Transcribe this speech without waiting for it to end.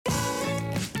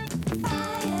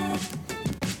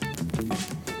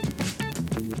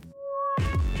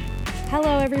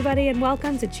Hello, everybody, and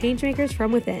welcome to Changemakers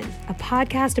from Within, a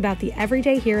podcast about the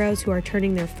everyday heroes who are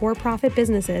turning their for-profit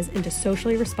businesses into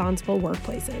socially responsible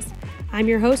workplaces. I'm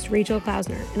your host, Rachel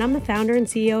Klausner, and I'm the founder and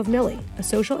CEO of Millie, a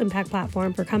social impact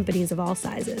platform for companies of all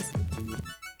sizes.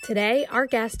 Today, our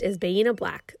guest is Bayyinah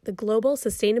Black, the Global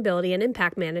Sustainability and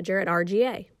Impact Manager at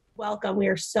RGA. Welcome. We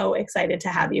are so excited to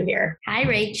have you here. Hi,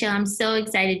 Rachel. I'm so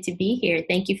excited to be here.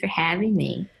 Thank you for having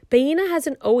me. Bayyinah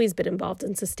hasn't always been involved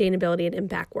in sustainability and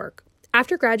impact work.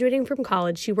 After graduating from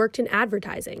college, she worked in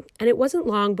advertising, and it wasn't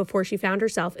long before she found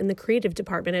herself in the creative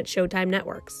department at Showtime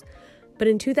Networks. But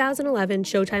in 2011,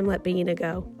 Showtime let Bayyinah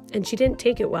go, and she didn't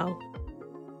take it well.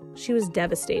 She was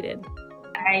devastated.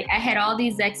 I had all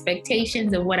these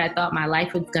expectations of what I thought my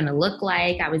life was going to look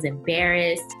like. I was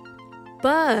embarrassed.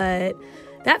 But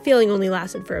that feeling only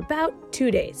lasted for about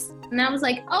 2 days. And I was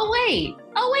like, oh, wait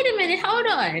a minute, hold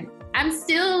on.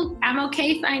 I'm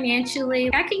okay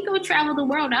financially. I can go travel the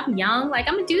world. I'm young. I'm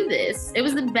gonna do this. It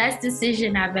was the best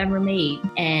decision I've ever made.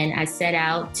 And I set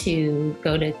out to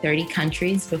go to 30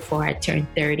 countries before I turned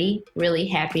 30. Really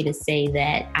happy to say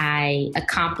that I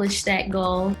accomplished that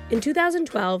goal. In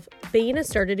 2012, Bayyinah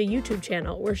started a YouTube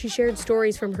channel where she shared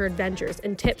stories from her adventures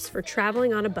and tips for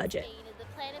traveling on a budget.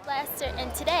 Planet Blaster,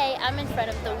 and today I'm in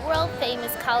front of the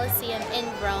world-famous Colosseum in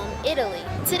Rome, Italy.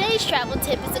 Today's travel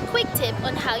tip is a quick tip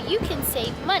on how you can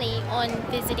save money on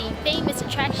visiting famous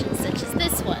attractions such as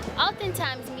this one.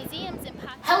 Oftentimes, museums and...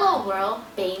 Hello world,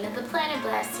 Bayyinah the Planet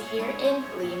Blaster here in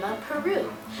Lima,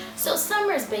 Peru. So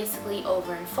summer is basically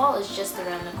over and fall is just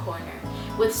around the corner.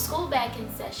 With school back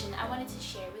in session, I wanted to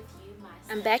share with you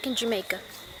I'm back in Jamaica.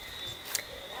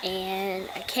 And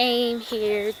I came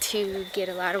here to get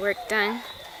a lot of work done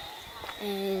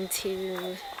and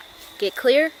to get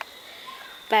clear.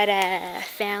 But I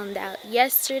found out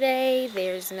yesterday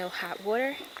there's no hot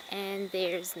water and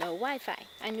there's no Wi-Fi.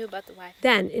 I knew about the Wi-Fi.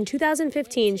 Then, in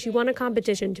 2015, she won a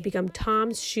competition to become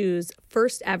Tom's Shoes'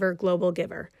 first ever global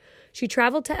giver. She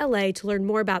traveled to LA to learn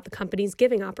more about the company's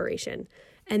giving operation,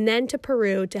 and then to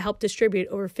Peru to help distribute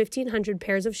over 1,500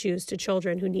 pairs of shoes to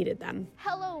children who needed them.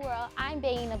 Hello world, I'm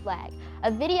Bayyinah Black,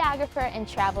 a videographer and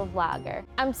travel vlogger.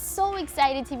 I'm so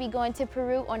excited to be going to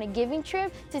Peru on a giving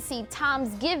trip to see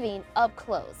Tom's Giving up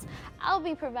close. I'll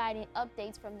be providing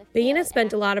updates from the field. Bayyinah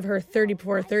spent a lot of her 30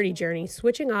 before 30 journey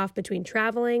switching off between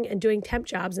traveling and doing temp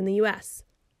jobs in the U.S.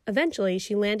 Eventually,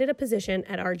 she landed a position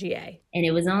at RGA. And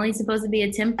it was only supposed to be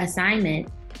a temp assignment.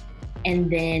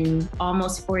 And then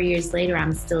almost 4 years later,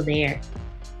 I'm still there.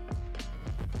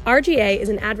 RGA is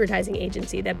an advertising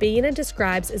agency that Bayyinah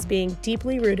describes as being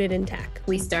deeply rooted in tech.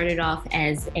 We started off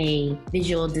as a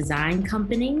visual design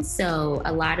company, so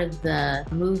a lot of the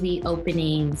movie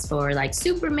openings for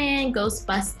Superman,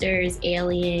 Ghostbusters,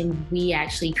 Alien, we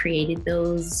actually created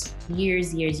those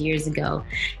years ago.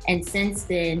 And since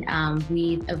then,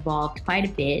 we've evolved quite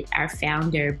a bit. Our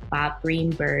founder, Bob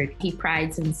Greenberg, he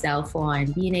prides himself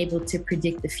on being able to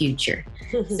predict the future.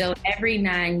 So every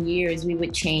 9 years, we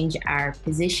would change our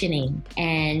positioning,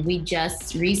 and we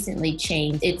just recently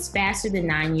changed. It's faster than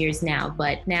 9 years now,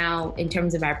 but now in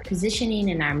terms of our positioning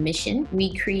and our mission,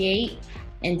 we create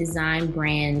and design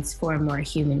brands for a more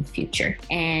human future.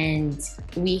 And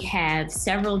we have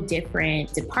several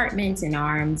different departments and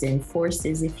arms and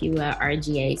forces, if you will, at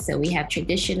RGA. So we have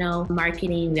traditional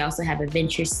marketing. We also have a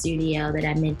venture studio that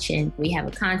I mentioned. We have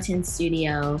a content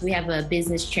studio. We have a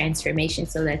business transformation.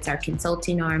 So that's our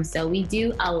consulting arm. So we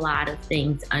do a lot of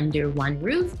things under one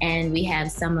roof. And we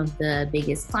have some of the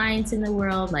biggest clients in the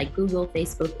world, like Google,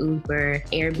 Facebook, Uber,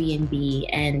 Airbnb,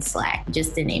 and Slack,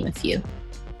 just to name a few.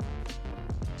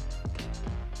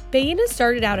 Bayyinah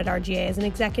started out at RGA as an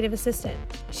executive assistant.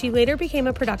 She later became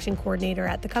a production coordinator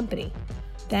at the company,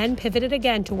 then pivoted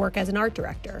again to work as an art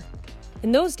director.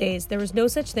 In those days, there was no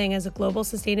such thing as a global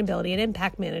sustainability and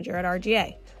impact manager at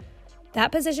RGA.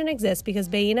 That position exists because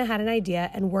Bayyinah had an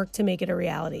idea and worked to make it a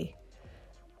reality.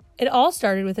 It all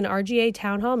started with an RGA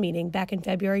town hall meeting back in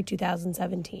February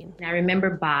 2017. I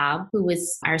remember Bob, who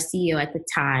was our CEO at the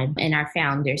time and our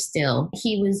founder still,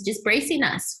 he was just bracing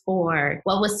us for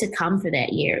what was to come for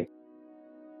that year.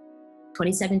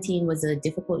 2017 was a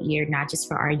difficult year, not just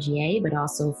for RGA, but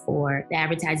also for the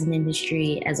advertising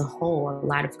industry as a whole. A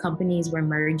lot of companies were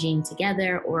merging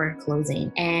together or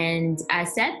closing. And I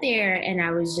sat there and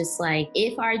I was just like,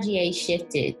 if RGA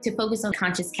shifted to focus on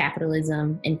conscious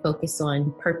capitalism and focus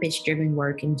on purpose-driven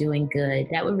work and doing good,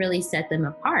 that would really set them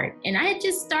apart. And I had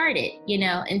just started,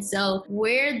 and so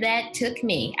where that took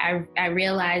me, I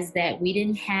realized that we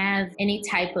didn't have any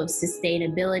type of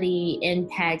sustainability,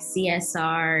 impact,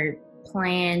 CSR,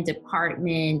 plan,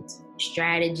 department,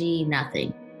 strategy,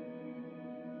 nothing.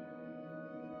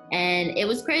 And it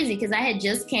was crazy because I had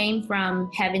just came from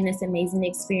having this amazing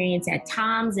experience at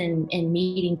Tom's and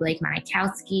meeting Blake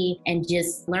Manikowski and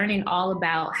just learning all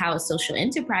about how a social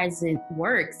enterprise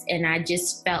works. And I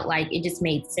just felt like it just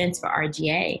made sense for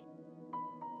RGA.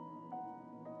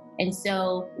 And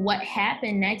so what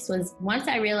happened next was once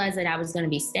I realized that I was going to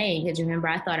be staying, because remember,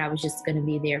 I thought I was just going to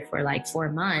be there for like 4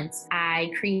 months,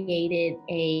 I created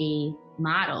a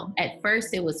model. At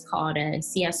first, it was called a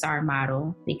CSR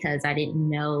model because I didn't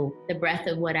know the breadth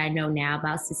of what I know now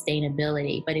about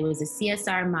sustainability. But it was a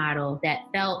CSR model that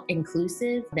felt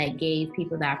inclusive, that gave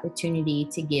people the opportunity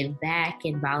to give back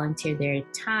and volunteer their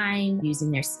time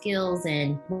using their skills.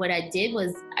 And what I did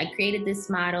was I created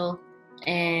this model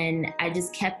and I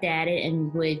just kept at it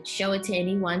and would show it to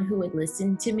anyone who would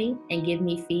listen to me and give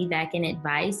me feedback and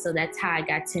advice. So that's how I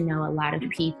got to know a lot of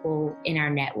people in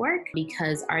our network,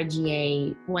 because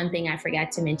RGA, one thing I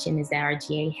forgot to mention is that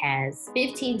RGA has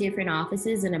 15 different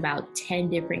offices in about 10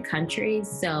 different countries.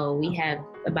 So we have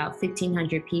about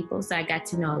 1,500 people. So I got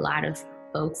to know a lot of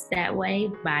folks that way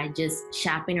by just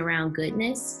shopping around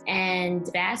goodness. And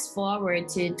fast forward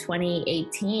to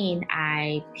 2018,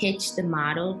 I pitched the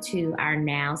model to our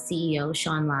now CEO,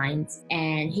 Sean Lyons,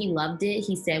 and he loved it.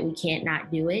 He said, we can't not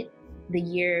do it. The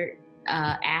year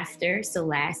after, so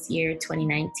last year,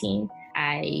 2019,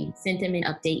 I sent him an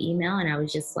update email and I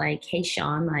was just like, hey,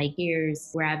 Sean, like,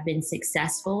 here's where I've been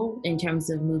successful in terms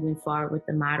of moving forward with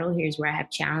the model. Here's where I have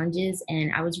challenges.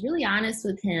 And I was really honest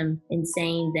with him in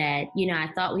saying that, you know, I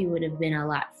thought we would have been a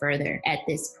lot further at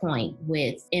this point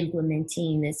with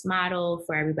implementing this model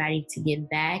for everybody to give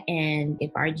back. And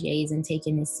if RGA isn't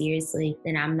taking this seriously,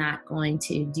 then I'm not going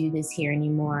to do this here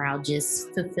anymore. I'll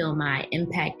just fulfill my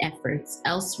impact efforts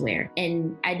elsewhere.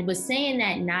 And I was saying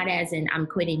that not as in I'm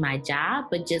quitting my job,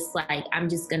 but just like, I'm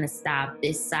just going to stop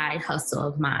this side hustle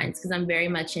of mine, because I'm very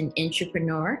much an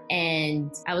entrepreneur.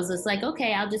 And I was just like,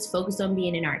 okay, I'll just focus on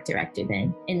being an art director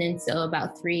then. And then so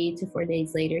about 3 to 4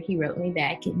 days later, he wrote me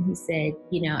back and he said,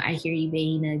 you know, I hear you,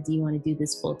 Vaina, do you want to do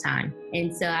this full time?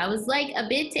 And so I was like a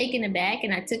bit taken aback,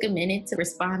 and I took a minute to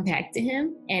respond back to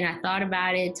him. And I thought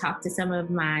about it, talked to some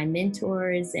of my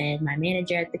mentors and my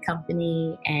manager at the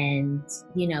company. And,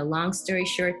 you know, long story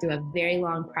short, through a very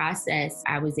long process,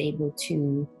 I was able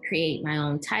to create my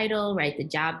own title, write the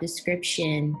job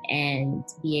description, and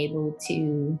be able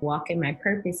to walk in my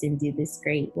purpose and do this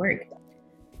great work.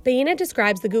 Vaina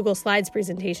describes the Google Slides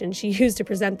presentation she used to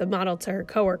present the model to her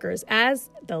coworkers as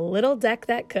the little deck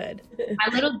that could.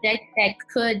 My little deck that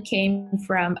could came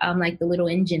from like the little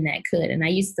engine that could. And I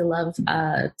used to love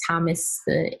Thomas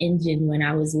the Engine when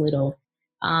I was little.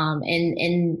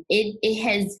 And it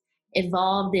has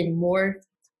evolved and morphed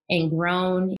and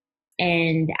grown.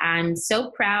 And I'm so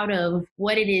proud of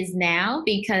what it is now,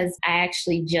 because I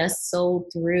actually just sold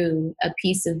through a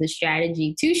piece of the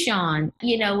strategy to Sean.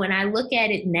 You know, when I look at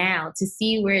it now to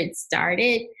see where it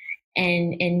started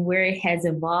and where it has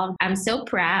evolved, I'm so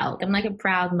proud. I'm like a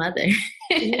proud mother.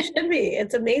 You should be.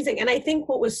 It's amazing. And I think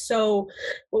what was so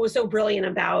brilliant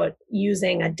about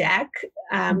using a deck,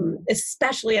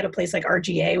 especially at a place like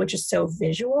RGA, which is so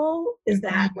visual, is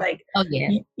that like,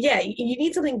 you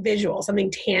need something visual, something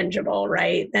tangible,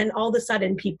 right? Then all of a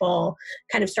sudden people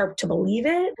kind of start to believe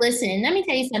it. Listen, let me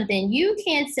tell you something. You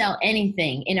can't sell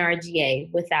anything in RGA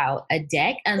without a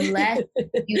deck unless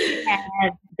you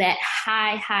have that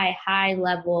high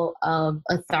level of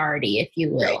authority, if you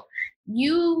will. Right.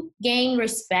 You gain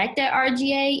respect at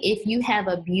RGA if you have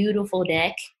a beautiful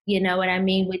deck, you know what I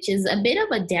mean? Which is a bit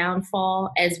of a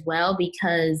downfall as well,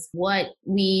 because what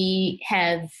we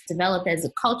have developed as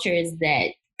a culture is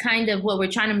that kind of what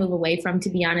we're trying to move away from, to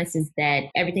be honest, is that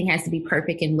everything has to be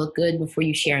perfect and look good before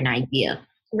you share an idea.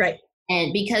 Right.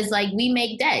 And because like we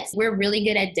make decks, we're really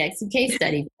good at decks and case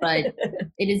studies, but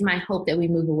it is my hope that we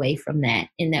move away from that,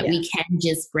 and that we can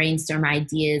just brainstorm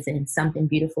ideas and something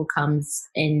beautiful comes,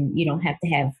 and you don't have to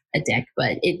have a deck,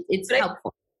 but it's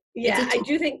helpful. Yeah, I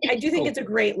do think it's a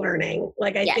great learning.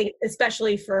 Like I think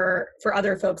especially for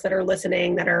other folks that are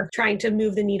listening that are trying to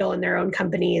move the needle in their own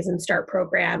companies and start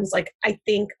programs, like I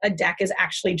think a deck is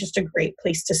actually just a great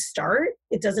place to start.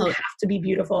 It doesn't have to be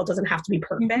beautiful. It doesn't have to be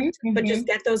perfect, but just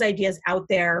get those ideas out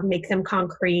there, make them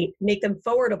concrete, make them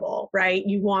forwardable, right?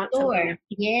 You want something.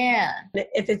 Yeah.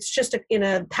 If it's just in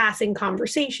a passing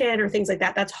conversation or things like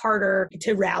that, that's harder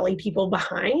to rally people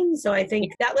behind. So I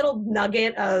think that little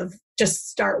nugget of just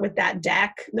start with that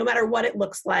deck, no matter what it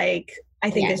looks like, I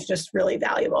think is just really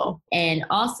valuable. And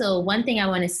also one thing I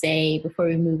want to say before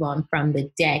we move on from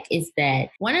the deck is that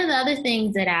one of the other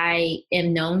things that I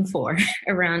am known for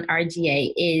around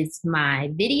RGA is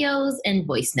my videos and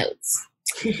voice notes.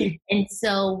 And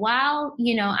so while,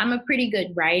 I'm a pretty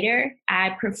good writer,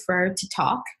 I prefer to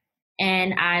talk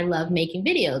and I love making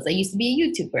videos. I used to be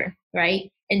a YouTuber,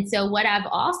 right? And so what I've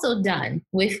also done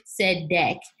with said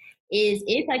deck is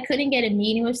if I couldn't get a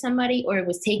meeting with somebody or it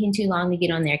was taking too long to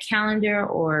get on their calendar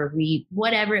or read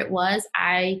whatever it was,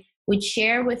 I would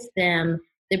share with them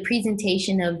the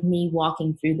presentation of me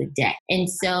walking through the deck. And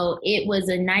so it was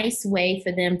a nice way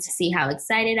for them to see how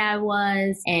excited I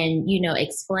was and,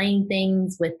 explain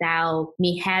things without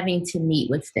me having to meet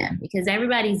with them because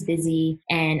everybody's busy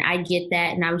and I get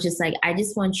that. And I was just like, I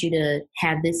just want you to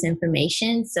have this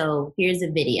information. So here's a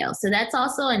video. So that's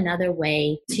also another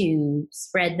way to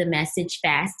spread the message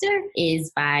faster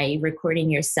is by recording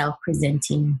yourself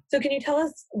presenting. So can you tell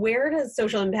us, where does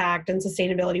social impact and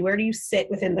sustainability, where do you sit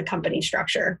within the company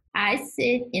structure? I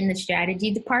sit in the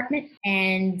strategy department,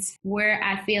 and where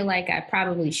I feel like I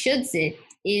probably should sit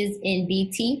is in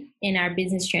BT, in our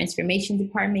business transformation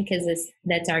department, because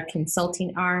that's our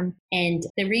consulting arm. And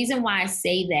the reason why I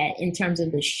say that in terms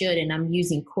of the should, and I'm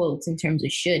using quotes in terms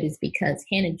of should, is because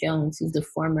Hannah Jones, who's the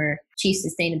former chief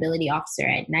sustainability officer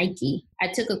at Nike, I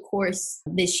took a course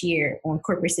this year on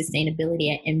corporate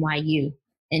sustainability at NYU.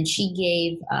 And she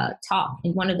gave a talk.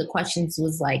 And one of the questions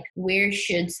was like, where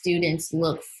should students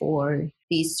look for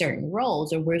these certain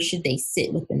roles or where should they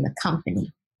sit within the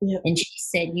company? Yep. And she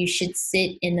said, you should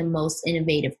sit in the most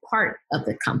innovative part of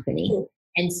the company. Mm.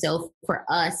 And so for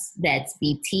us, that's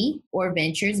BT or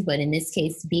ventures, but in this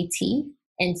case, BT.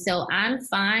 And so I'm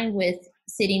fine with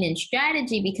sitting in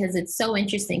strategy because it's so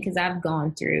interesting because I've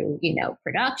gone through,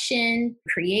 production,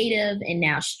 creative, and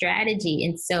now strategy.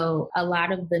 And so a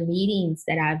lot of the meetings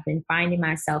that I've been finding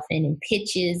myself in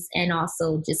pitches and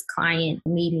also just client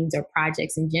meetings or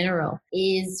projects in general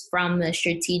is from the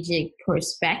strategic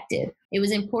perspective. It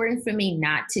was important for me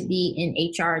not to be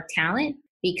in HR talent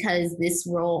because this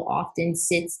role often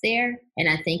sits there. And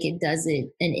I think it does it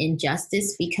an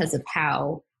injustice because of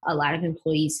how a lot of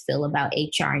employees feel about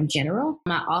HR in general.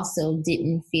 I also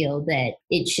didn't feel that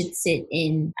it should sit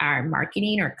in our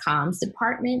marketing or comms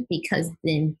department because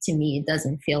then to me, it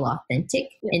doesn't feel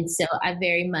authentic. Yeah. And so I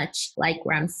very much like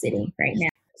where I'm sitting right now.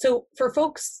 So for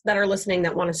folks that are listening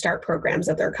that want to start programs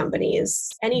at their companies,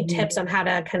 any tips on how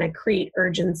to kind of create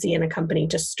urgency in a company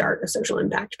to start a social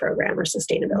impact program or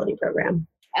sustainability program?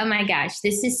 Oh my gosh,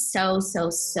 this is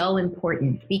so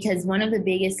important because one of the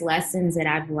biggest lessons that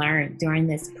I've learned during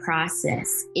this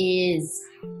process is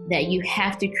that you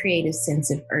have to create a sense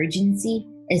of urgency,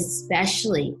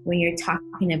 especially when you're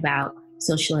talking about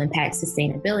social impact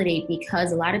sustainability,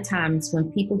 because a lot of times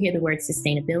when people hear the word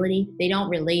sustainability, they don't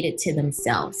relate it to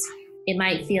themselves. It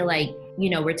might feel like,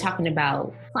 we're talking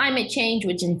about climate change,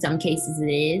 which in some cases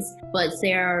it is, but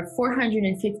there are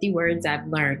 450 words I've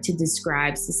learned to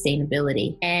describe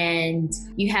sustainability. And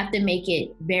you have to make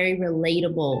it very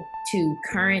relatable to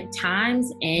current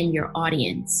times and your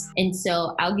audience. And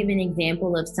so I'll give an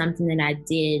example of something that I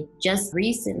did just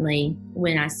recently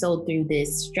when I sold through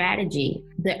this strategy.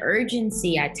 The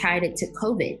urgency, I tied it to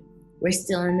COVID. We're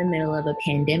still in the middle of a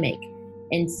pandemic.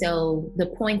 And so the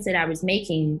points that I was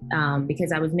making,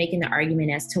 because I was making the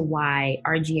argument as to why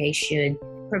RGA should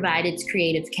provide its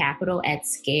creative capital at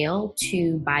scale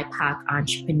to BIPOC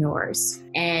entrepreneurs.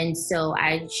 And so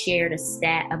I shared a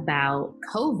stat about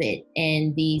COVID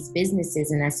and these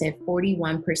businesses, and I said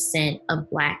 41% of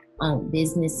Black-owned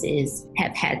businesses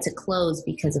have had to close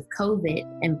because of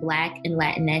COVID, and Black and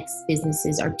Latinx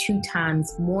businesses are 2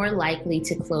 times more likely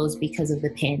to close because of the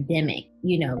pandemic.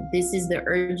 This is the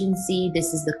urgency,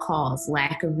 this is the cause,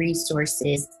 lack of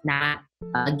resources, not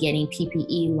getting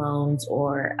PPE loans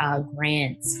or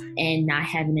grants, and not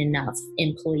having enough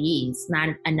employees, not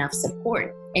enough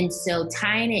support. And so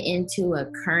tying it into a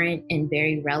current and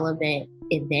very relevant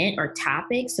event or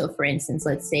topic. So for instance,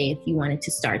 let's say if you wanted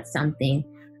to start something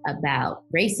about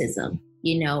racism,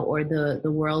 or the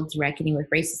world's reckoning with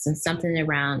racism, something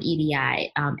around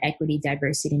EDI, equity,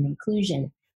 diversity, and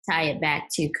inclusion, tie it back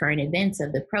to current events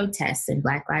of the protests and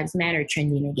Black Lives Matter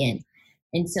trending again.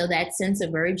 And so that sense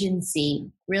of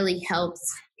urgency really helps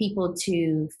people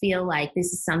to feel like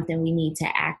this is something we need to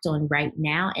act on right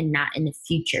now and not in the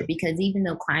future. Because even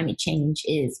though climate change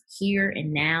is here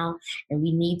and now, and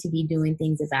we need to be doing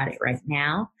things about it right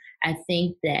now, I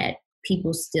think that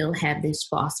people still have this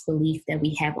false belief that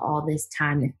we have all this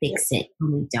time to fix it,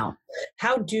 and we don't.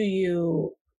 How do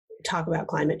you talk about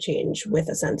climate change with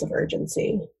a sense of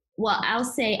urgency? Well, I'll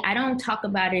say I don't talk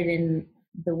about it in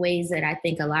the ways that I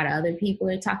think a lot of other people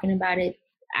are talking about it.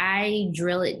 I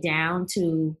drill it down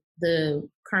to the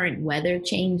current weather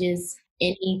changes,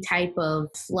 any type of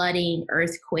flooding,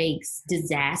 earthquakes,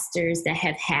 disasters that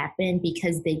have happened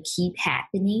because they keep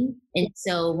happening. And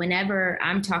so whenever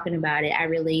I'm talking about it, I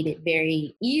relate it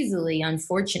very easily,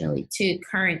 unfortunately, to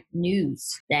current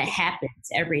news that happens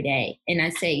every day. And I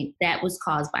say that was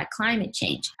caused by climate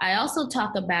change. I also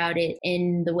talk about it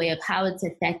in the way of how it's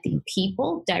affecting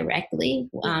people directly,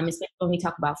 especially when we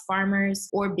talk about farmers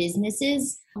or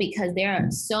businesses, because there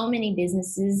are so many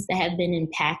businesses that have been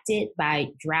impacted by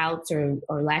droughts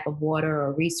or lack of water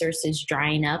or resources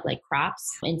drying up, like crops.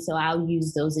 And so I'll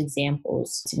use those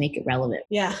examples to make it relevant.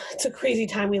 Yeah, it's a crazy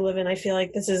time we live in. I feel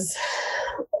like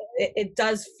it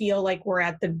does feel like we're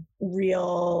at the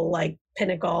real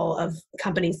pinnacle of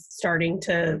companies starting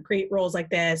to create roles like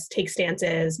this, take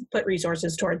stances, put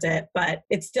resources towards it. But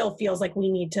it still feels like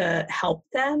we need to help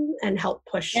them and help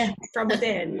push from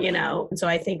within, And so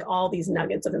I think all these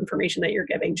nuggets of information that you're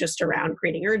giving just around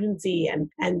creating urgency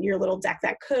and your little deck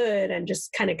that could, and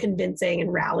just kind of convincing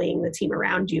and rallying the team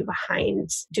around you behind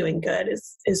doing good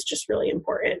is just really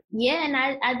important. Yeah. And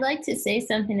I'd like to say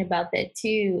something about that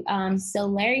too. So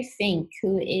Larry Fink,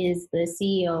 who is the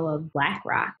CEO of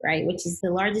BlackRock, right, which is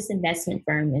the largest investment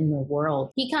firm in the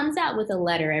world. He comes out with a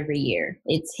letter every year.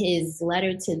 It's his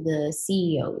letter to the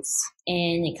CEOs,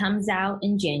 and it comes out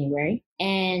in January,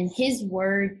 and his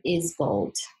word is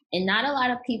gold. And not a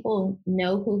lot of people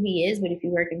know who he is, but if you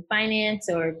work in finance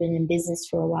or been in business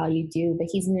for a while, you do. But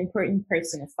he's an important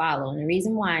person to follow. And the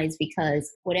reason why is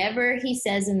because whatever he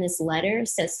says in this letter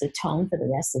sets the tone for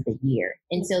the rest of the year.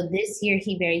 And so this year,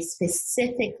 he very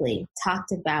specifically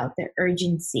talked about the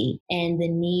urgency and the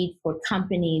need for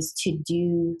companies to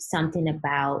do something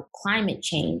about climate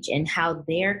change and how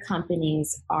their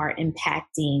companies are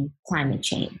impacting climate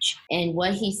change. And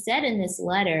what he said in this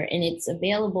letter, and it's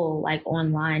available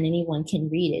online, anyone can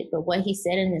read it. But what he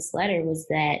said in this letter was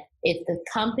that if the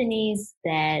companies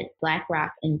that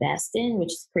BlackRock invest in,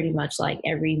 which is pretty much like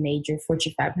every major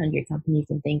Fortune 500 company you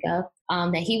can think of,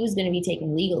 that he was going to be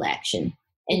taking legal action.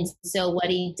 And so what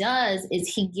he does is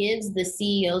he gives the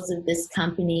CEOs of this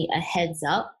company a heads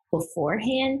up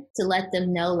beforehand to let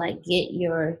them know, get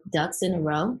your ducks in a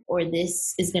row or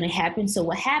this is going to happen. So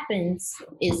what happens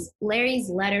is Larry's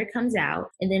letter comes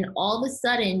out, and then all of a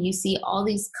sudden you see all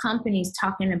these companies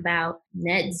talking about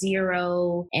net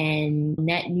zero and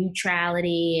net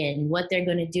neutrality and what they're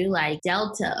going to do. Like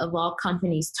Delta of all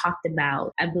companies talked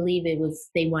about, I believe it was,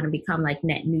 they want to become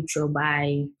net neutral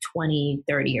by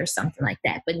 2030 or something like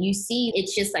that. But you see,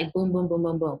 it's just boom, boom, boom,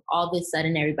 boom, boom. All of a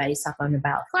sudden everybody's talking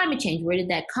about climate change. Where did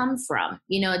that come from?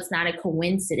 It's not a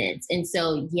coincidence. And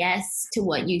so yes, to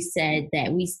what you said,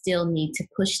 that we still need to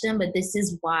push them. But this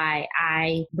is why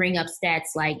I bring up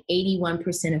stats like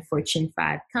 81% of Fortune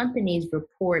 5 companies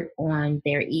report on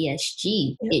their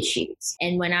ESG issues.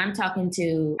 And when I'm talking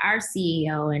to our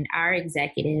CEO and our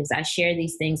executives, I share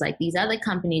these things like these other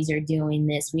companies are doing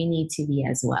this. We need to be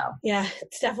as well. Yeah,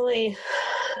 it's definitely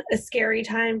a scary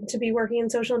time to be working in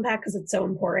social impact because it's so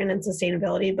important in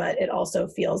sustainability, but it also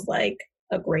feels like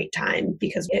a great time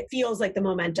because it feels like the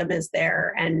momentum is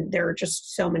there and there are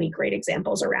just so many great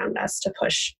examples around us to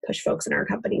push folks in our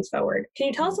companies forward. Can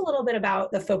you tell us a little bit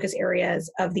about the focus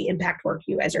areas of the impact work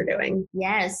you guys are doing?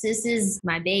 Yes, this is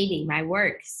my baby, my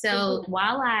work. So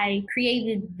while I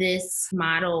created this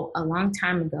model a long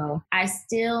time ago, I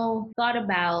still thought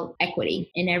about equity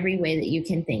in every way that you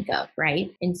can think of,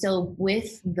 right? And so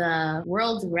with the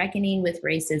world reckoning with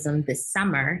racism this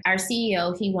summer, our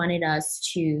CEO, he wanted us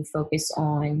to focus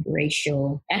on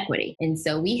racial equity. And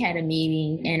so we had a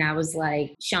meeting and I was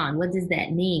like, Sean, what does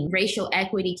that mean? Racial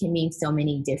equity can mean so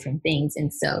many different things.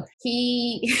 And so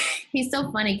he's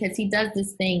so funny because he does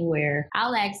this thing where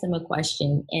I'll ask him a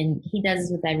question and he does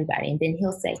this with everybody. And then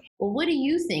he'll say, well, what do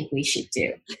you think we should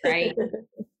do? Right.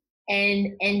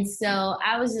 and so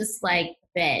I was just like,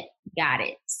 bet, got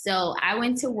it. So I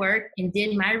went to work and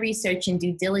did my research and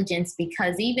due diligence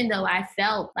because even though I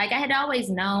felt like I had always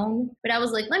known, but I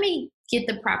was like, let me get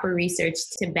the proper research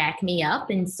to back me up.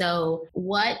 And so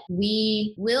what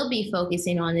we will be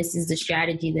focusing on, this is the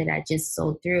strategy that I just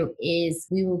sold through, is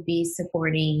we will be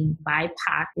supporting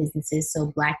BIPOC businesses, so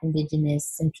Black,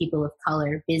 Indigenous, and people of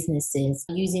color businesses,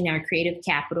 using our creative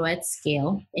capital at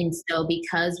scale. And so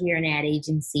because we're an ad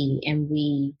agency and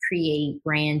we create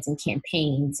brands and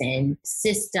campaigns and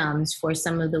systems for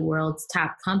some of the world's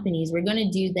top companies, we're going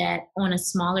to do that on a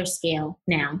smaller scale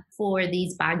now for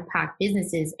these BIPOC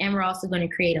businesses. And we're also going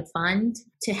to create a fund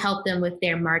to help them with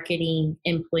their marketing,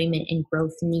 employment, and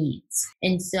growth needs.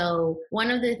 And so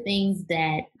one of the things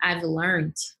that I've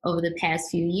learned over the past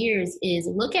few years is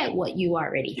look at what you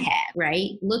already have,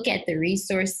 right? Look at the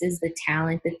resources, the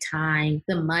talent, the time,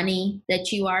 the money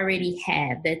that you already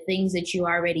have, the things that you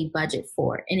already budget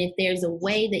for. And if there's a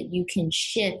way that you can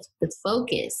shift the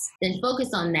focus, then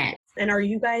focus on that And are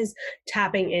you guys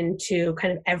tapping into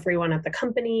kind of everyone at the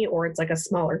company, or it's like a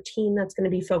smaller team that's going to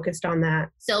be focused on that?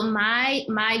 So my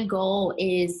goal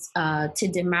is to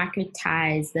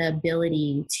democratize the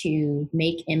ability to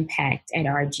make impact at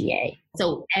RGA.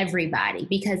 So everybody,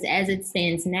 because as it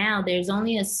stands now, there's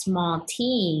only a small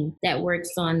team that works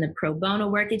on the pro bono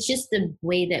work. It's just the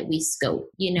way that we scope,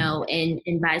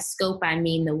 and by scope, I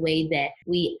mean the way that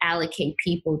we allocate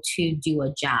people to do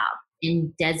a job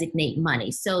and designate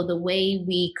money. So the way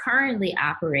we currently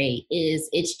operate is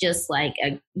it's just like,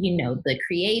 the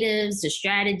creatives, the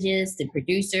strategists, the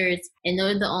producers, and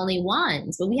they're the only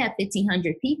ones. But we have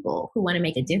 1,500 people who want to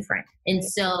make a difference. And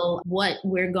so what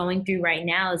we're going through right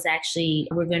now is actually,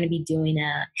 we're going to be doing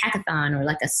a hackathon or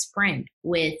like a sprint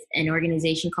with an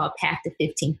organization called Path to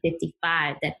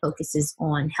 1555 that focuses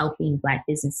on helping Black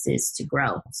businesses to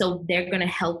grow. So they're going to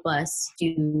help us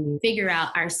to figure out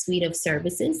our suite of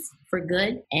services for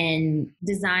good and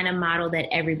design a model that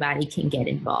everybody can get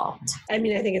involved. I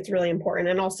mean, I think it's really important.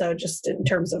 And also just in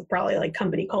terms of probably like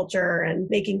company culture and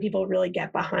making people really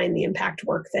get behind the impact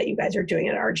work that you guys are doing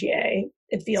at RGA.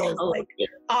 It feels like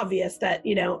obvious that,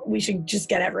 we should just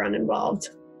get everyone involved.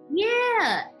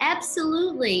 Yeah,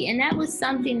 absolutely. And that was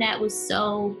something that was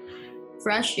so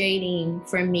frustrating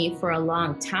for me for a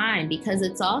long time, because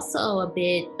it's also a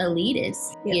bit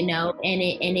elitist,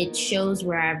 and it shows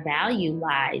where our value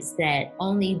lies, that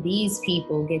only these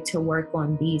people get to work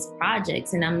on these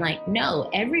projects. And I'm like, no,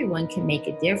 everyone can make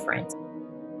a difference.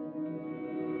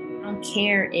 I don't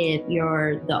care if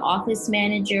you're the office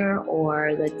manager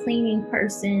or the cleaning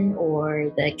person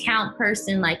or the account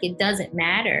person, like it doesn't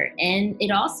matter. And it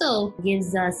also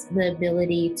gives us the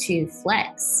ability to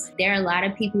flex. There are a lot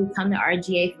of people who come to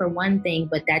RGA for one thing,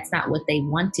 but that's not what they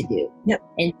want to do. Yep.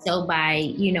 And so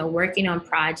by, working on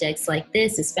projects like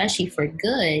this, especially for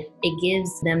good, it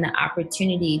gives them the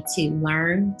opportunity to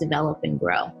learn, develop, and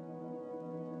grow.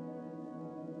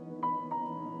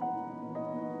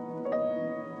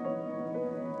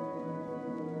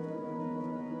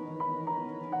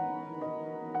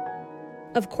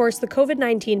 Of course, the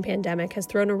COVID-19 pandemic has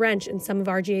thrown a wrench in some of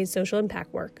RGA's social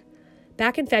impact work.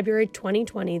 Back in February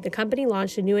 2020, the company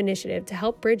launched a new initiative to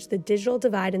help bridge the digital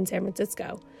divide in San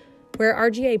Francisco, where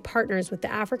RGA partners with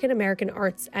the African American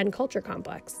Arts and Culture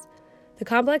Complex. The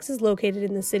complex is located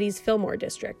in the city's Fillmore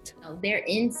district. They're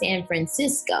in San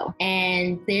Francisco,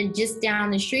 and they're just down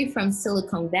the street from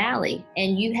Silicon Valley,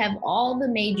 and you have all the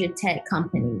major tech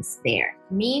companies there.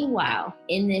 Meanwhile,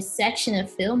 in this section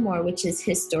of Fillmore, which is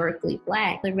historically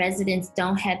Black, the residents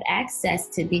don't have access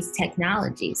to these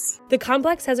technologies. The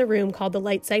complex has a room called the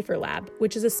Light Cipher Lab,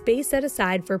 which is a space set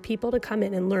aside for people to come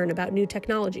in and learn about new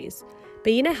technologies.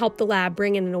 Baina helped the lab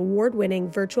bring in an award-winning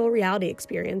virtual reality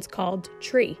experience called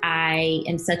Tree. I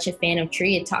am such a fan of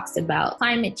Tree. It talks about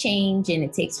climate change, and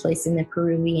it takes place in the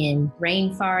Peruvian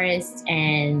rainforest.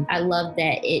 And I love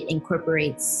that it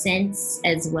incorporates sense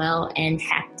as well, and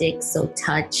haptics, so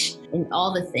touch and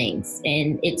all the things.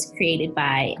 And it's created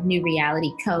by New Reality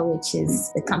Co., which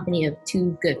is the company of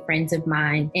two good friends of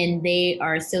mine. And they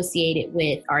are associated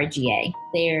with RGA.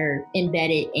 They're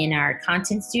embedded in our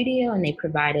content studio, and they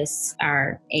provide us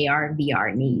our AR and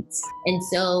VR needs. And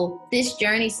so this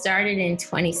journey started in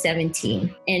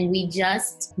 2017, and we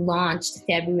just launched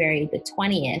February the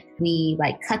 20th. We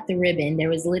cut the ribbon. There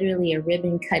was literally a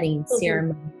ribbon cutting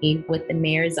ceremony with the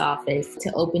mayor's office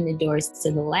to open the doors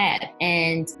to the lab.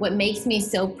 And what makes me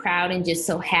so proud and just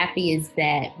so happy is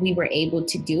that we were able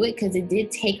to do it, because it did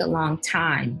take a long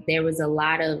time. There was a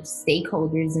lot of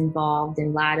stakeholders involved and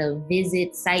a lot of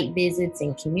site visits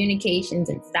and communications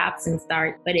and stops and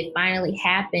starts, but it finally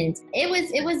happened.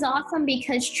 It was awesome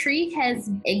because Tree has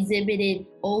exhibited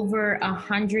over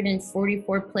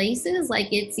 144 places.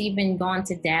 It's even gone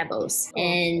to Davos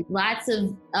and lots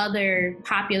of other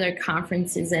popular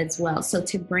conferences as well. So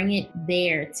to bring it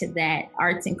there to that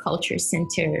Arts and Culture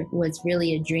Center was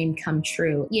really a dream come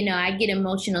true. I get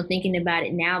emotional thinking about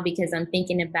it now, because I'm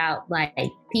thinking about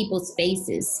people's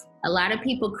faces. A lot of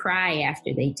people cry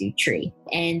after they do Tree,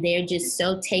 and they're just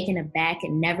so taken aback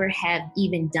and never have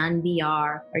even done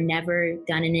VR or never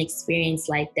done an experience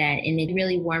like that. And it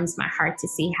really warms my heart to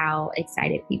see how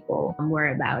excited people were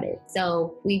about it.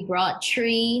 So we brought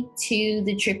Tree to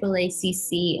the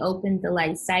AAACC, opened the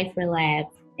Light Cipher Lab,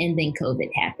 and then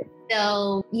COVID happened.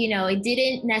 So, it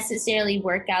didn't necessarily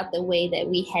work out the way that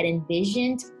we had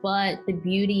envisioned, but the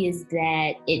beauty is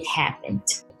that it happened.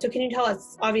 So can you tell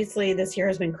us, obviously this year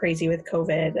has been crazy with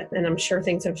COVID, and I'm sure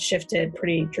things have shifted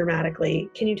pretty dramatically.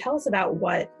 Can you tell us about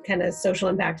what kind of social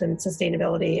impact and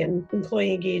sustainability and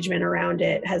employee engagement around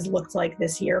it has looked like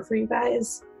this year for you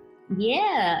guys?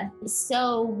 Yeah.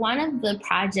 So one of the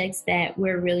projects that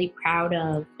we're really proud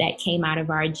of that came out of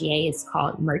RGA is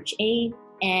called Merch Aid.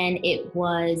 And it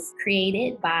was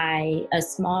created by a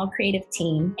small creative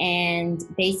team. And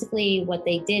basically what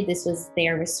they did, this was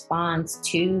their response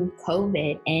to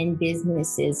COVID and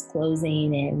businesses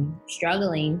closing and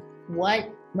struggling. What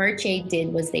Merch Aid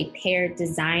did was they paired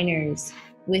designers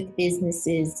with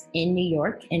businesses in New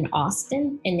York and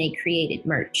Austin, and they created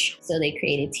merch. So they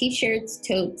created t-shirts,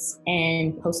 totes,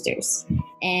 and posters.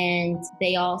 And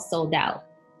they all sold out.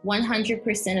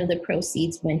 100% of the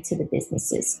proceeds went to the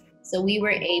businesses. So we were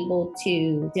able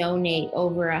to donate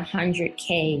over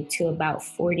 100K to about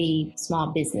 40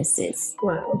 small businesses.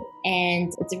 Wow.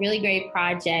 And it's a really great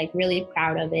project, really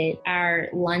proud of it. Our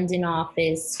London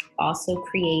office also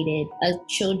created a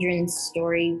children's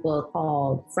storybook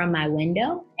called From My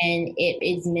Window. And it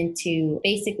is meant to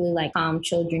basically like calm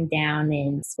children down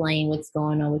and explain what's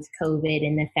going on with COVID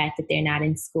and the fact that they're not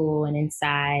in school and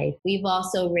inside. We've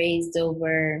also raised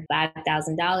over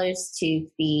 $5,000 to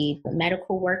feed the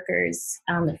medical workers,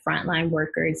 the frontline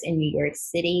workers in New York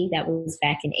City. That was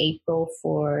back in April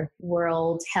for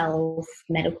World Health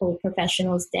Medical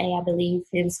Professionals Day, I believe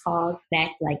it was called,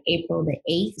 back like April the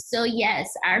 8th. So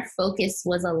yes, our focus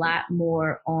was a lot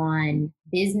more on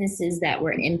businesses that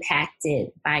were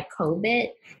impacted by COVID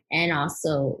and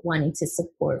also wanting to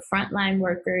support frontline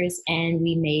workers. And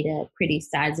we made a pretty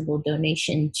sizable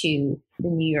donation to the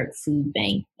New York Food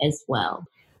Bank as well.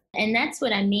 And that's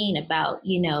what I mean about,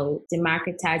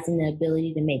 democratizing the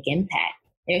ability to make impact.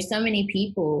 There's so many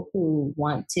people who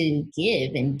want to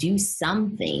give and do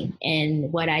something.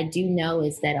 And what I do know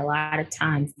is that a lot of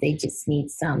times they just need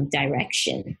some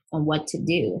direction on what to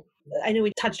do. I know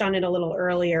we touched on it a little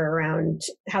earlier around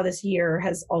how this year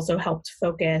has also helped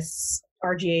focus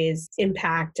RGA's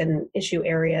impact and issue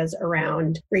areas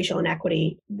around racial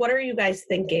inequity. What are you guys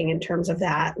thinking in terms of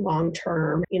that long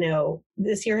term?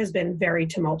 This year has been very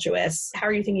tumultuous. How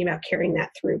are you thinking about carrying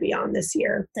that through beyond this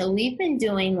year? So we've been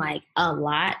doing like a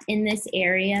lot in this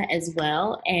area as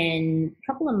well. And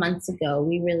a couple of months ago,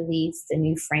 we released a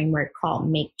new framework called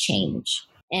Make Change.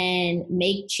 And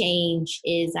Make Change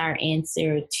is our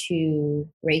answer to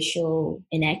racial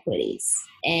inequities.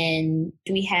 And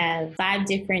we have 5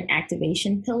 different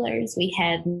activation pillars. We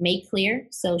have Make Clear,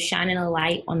 so shining a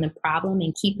light on the problem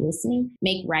and keep listening.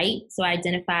 Make Right, so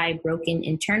identify broken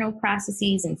internal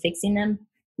processes and fixing them.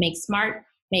 Make Smart,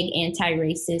 make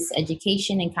anti-racist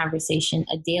education and conversation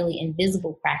a daily and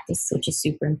visible practice, which is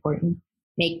super important.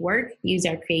 Make Work, use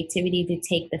our creativity to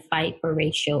take the fight for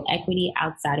racial equity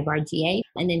outside of RGA,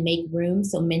 and then Make Room,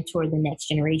 so mentor the next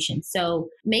generation. So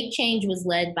Make Change was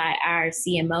led by our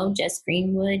CMO, Jess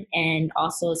Greenwood, and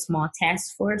also a small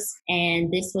task force.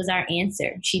 And this was our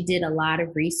answer. She did a lot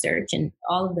of research, and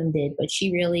all of them did, but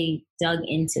she really dug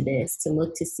into this to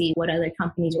look to see what other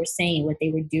companies were saying, what they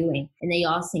were doing. And they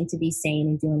all seemed to be saying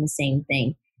and doing the same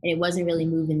thing. And it wasn't really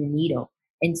moving the needle.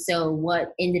 And so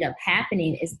what ended up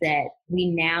happening is that we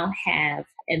now have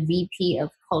a VP of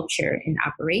culture and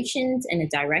operations and a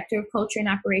director of culture and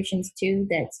operations too,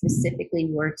 that specifically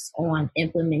works on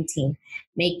implementing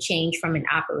Make Change from an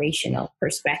operational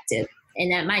perspective.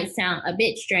 And that might sound a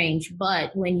bit strange,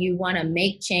 but when you want to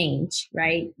make change,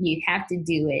 right, you have to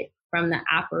do it from the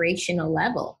operational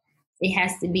level. It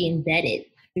has to be embedded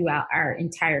throughout our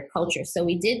entire culture. So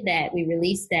we did that. We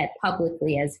released that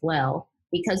publicly as well,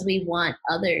 because we want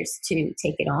others to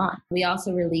take it on. We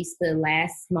also released the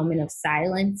last moment of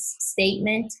silence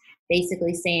statement,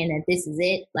 basically saying that this is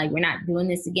it. Like, we're not doing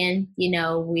this again.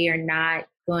 We are not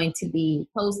going to be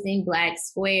posting Black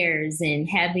squares and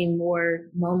having more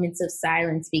moments of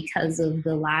silence because of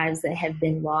the lives that have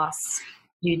been lost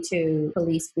due to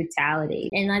police brutality.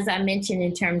 And as I mentioned,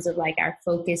 in terms of like our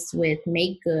focus with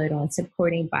Make Good on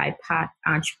supporting BIPOC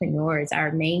entrepreneurs,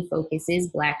 our main focus is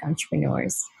Black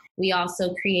entrepreneurs. We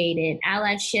also created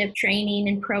allyship training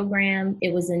and program.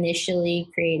 It was initially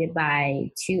created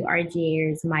by 2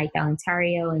 RGAers, Mike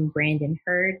Alentario and Brandon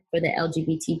Hurd, for the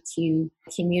LGBTQ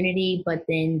community, but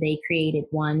then they created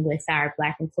one with our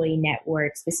Black Employee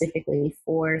Network specifically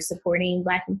for supporting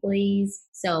Black employees.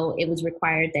 So it was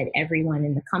required that everyone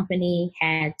in the company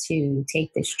had to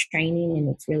take this training, and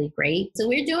it's really great. So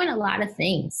we're doing a lot of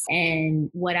things.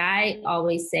 And what I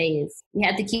always say is we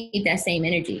have to keep that same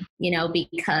energy,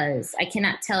 because I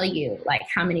cannot tell you like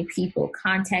how many people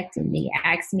contacted me,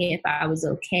 asked me if I was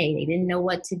okay. They didn't know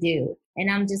what to do. And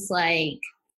I'm just like,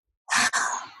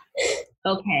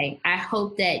 okay, I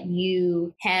hope that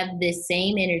you have this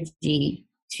same energy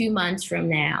 2 months from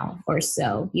now or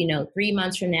so, 3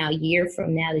 months from now, a year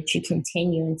from now, that you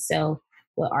continue. And so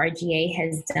what RGA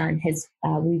has done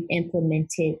we've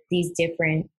implemented these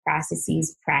different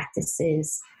processes,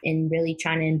 practices, and really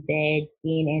trying to embed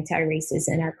being anti-racist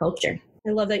in our culture.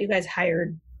 I love that you guys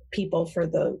hired people for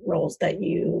the roles that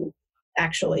you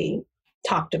actually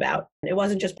talked about. It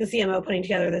wasn't just the CMO putting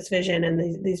together this vision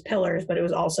and these pillars, but it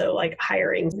was also like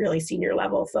hiring really senior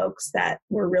level folks that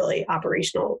were really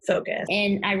operational focused.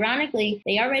 And ironically,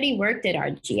 they already worked at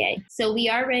RGA. So we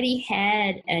already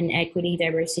had an equity,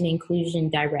 diversity, and inclusion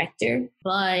director,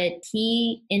 but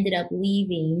he ended up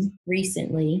leaving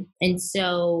recently. And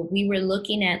so we were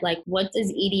looking at like, what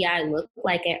does EDI look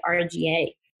like at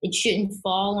RGA? It shouldn't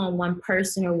fall on one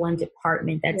person or one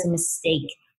department. That's a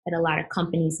mistake that a lot of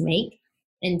companies make.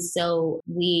 And so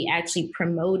we actually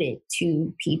promoted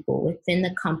 2 people within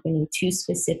the company to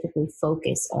specifically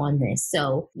focus on this.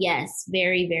 So yes,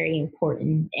 very, very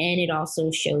important. And it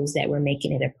also shows that we're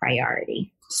making it a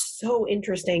priority. So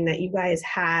interesting that you guys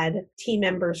had team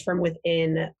members from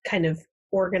within kind of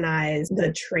organize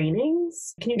the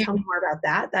trainings. Can you tell me more about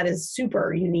that? That is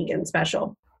super unique and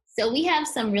special. So we have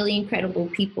some really incredible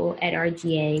people at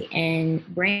RGA, and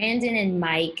Brandon and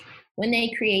Mike, when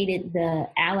they created the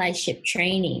allyship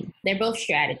training, they're both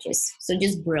strategists, so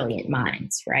just brilliant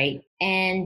minds, right?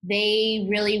 And they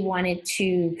really wanted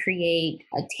to create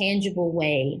a tangible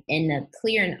way and a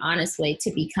clear and honest way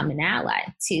to become an ally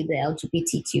to the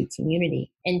LGBTQ community.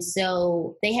 And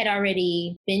so they had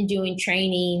already been doing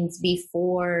trainings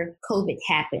before COVID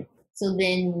happened. So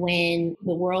then when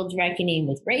the world's reckoning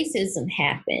with racism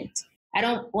happened, I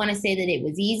don't want to say that it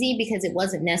was easy, because it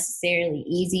wasn't necessarily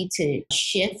easy to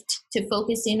shift to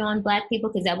focusing on Black people,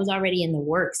 because that was already in the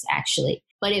works, actually.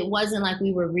 But it wasn't like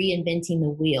we were reinventing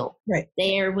the wheel. Right.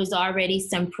 There was already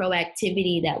some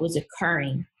proactivity that was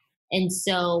occurring. And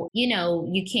so,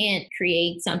 you can't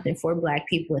create something for Black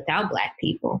people without Black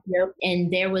people. Yep.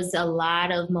 And there was a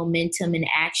lot of momentum and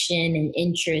action and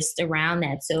interest around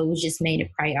that. So it was just made a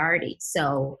priority.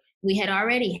 So we had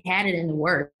already had it in the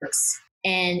works.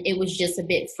 And it was just a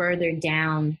bit further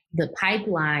down the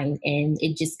pipeline, and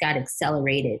it just got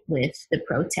accelerated with the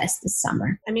protest this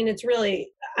summer. I mean, it's really,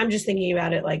 I'm just thinking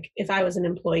about it like if I was an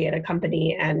employee at a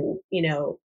company and,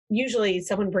 usually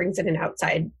someone brings in an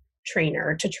outside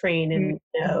trainer to train in,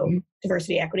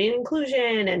 diversity, equity, and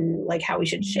inclusion, and like how we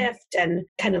should shift, and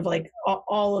kind of like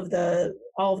all of the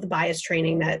bias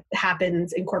training that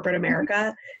happens in corporate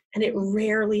America. And it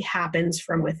rarely happens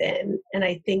from within. And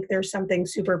I think there's something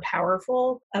super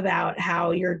powerful about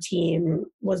how your team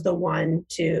was the one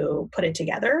to put it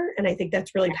together. And I think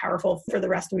that's really powerful for the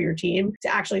rest of your team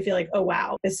to actually feel like, oh,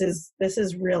 wow, this is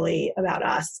really about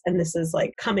us. And this is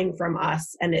like coming from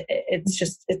us. And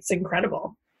it's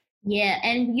incredible. Yeah.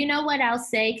 And you know what I'll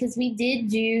say, because we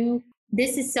did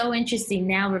this is so interesting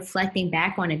now reflecting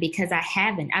back on it, because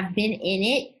I've been in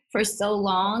it for so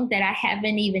long that I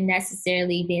haven't even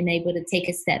necessarily been able to take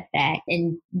a step back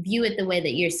and view it the way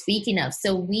that you're speaking of.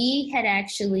 So we had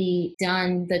actually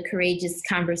done the Courageous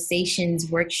Conversations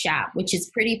workshop, which is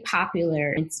pretty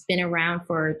popular. It's been around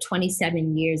for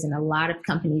 27 years and a lot of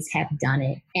companies have done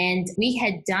it. And we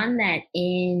had done that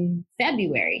in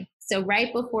February. So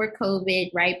right before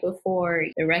COVID, right before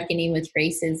the reckoning with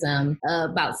racism,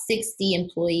 about 60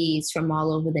 employees from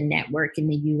all over the network in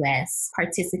the U.S.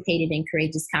 participated in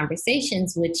Courageous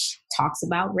Conversations, which talks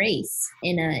about race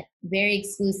in a very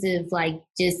exclusive,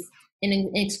 just in an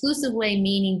exclusive way,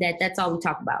 meaning that that's all we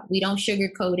talk about. We don't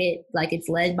sugarcoat it, like it's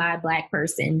led by a Black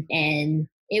person. And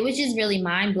it was just really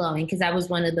mind-blowing, because I was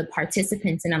one of the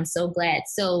participants, and I'm so glad.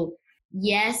 So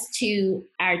yes, to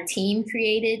our team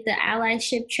created the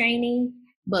allyship training,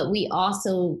 but we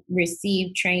also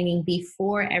received training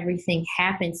before everything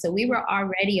happened. So we were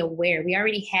already aware. We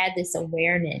already had this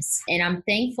awareness. And I'm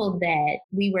thankful that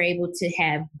we were able to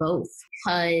have both,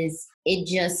 because it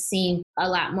just seemed a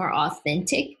lot more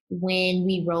authentic when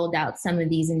we rolled out some of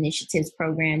these initiatives,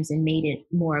 programs, and made it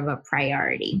more of a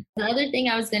priority. The other thing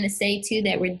I was going to say too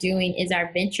that we're doing is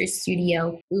our venture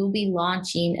studio. We will be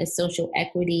launching a social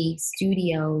equity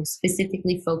studio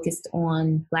specifically focused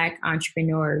on Black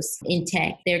entrepreneurs in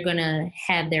tech. They're going to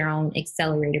have their own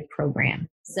accelerator program.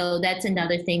 So that's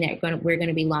another thing that we're going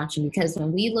to be launching, because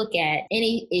when we look at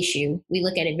any issue, we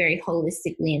look at it very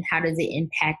holistically, and how does it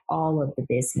impact all of the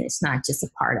business, not just a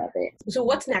part of it. So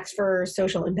what's next for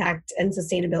social impact and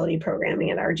sustainability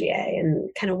programming at RGA, and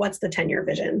kind of what's the 10-year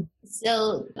vision?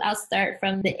 So I'll start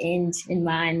from the end in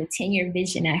mind. The 10-year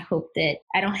vision, I hope that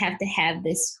I don't have to have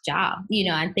this job.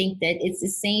 I think that it's the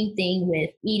same thing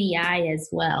with EDI as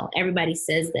well. Everybody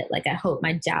says that, I hope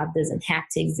my job doesn't have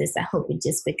to exist. I hope it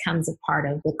just becomes a part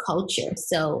of the culture.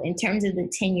 So in terms of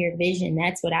the 10-year vision,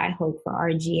 that's what I hope for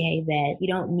RGA, that you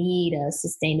don't need a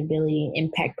sustainability and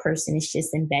impact person. It's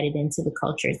just embedded into the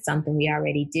culture. It's something we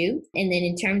already do. And then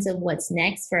in terms of what's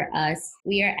next for us,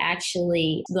 we are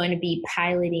actually going to be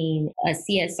piloting a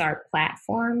CSR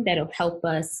platform that'll help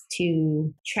us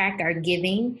to track our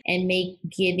giving and make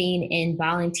giving and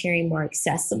volunteering more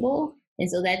accessible. And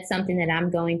so that's something that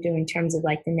I'm going through in terms of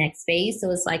like the next phase.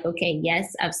 So it's like, okay,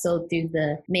 yes, I've sold through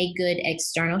the Make Good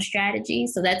external strategy.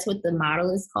 So that's what the model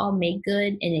is called, Make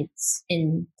Good. And it's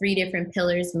in 3 different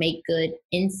pillars: Make Good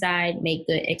inside, Make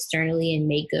Good externally, and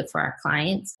Make Good for our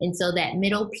clients. And so that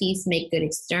middle piece, Make Good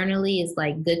externally, is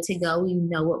like good to go. We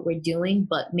know what we're doing,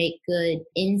 but Make Good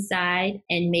inside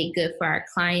and Make Good for our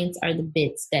clients are the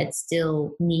bits that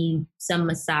still need some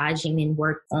massaging and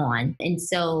work on. And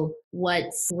so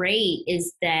what's great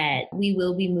is that we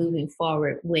will be moving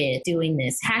forward with doing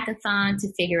this hackathon to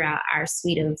figure out our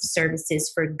suite of services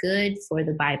for good for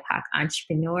the BIPOC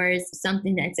entrepreneurs.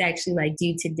 Something that's actually like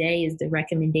due today is the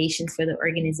recommendations for the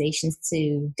organizations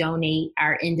to donate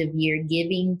our end of year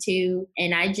giving to.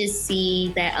 And I just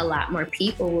see that a lot more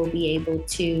people will be able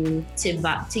to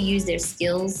use their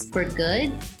skills for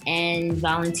good and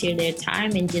volunteer their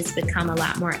time and just become a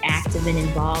lot more active and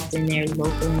involved in their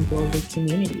local and global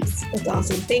communities. That's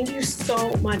awesome. Thank you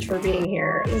so much for being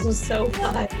here. This was so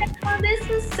fun.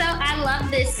 I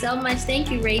love this so much. Thank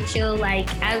you, Rachel. Like,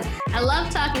 I love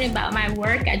talking about my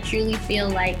work. I truly feel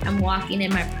like I'm walking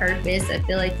in my purpose. I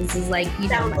feel like this is like,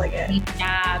 Sounds like it.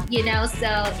 Job,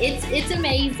 so it's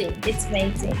amazing. It's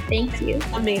amazing. Thank you.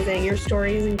 Amazing. Your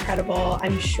story is incredible.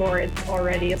 I'm sure it's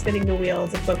already spinning the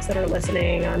wheels of folks that are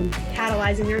listening on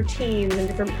catalyzing their teams and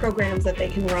different programs that they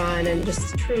can run, and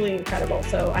just truly incredible.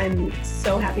 So I'm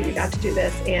so happy we got to do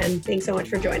this, and thanks so much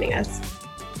for joining us.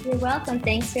 You're welcome.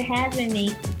 Thanks for having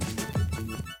me.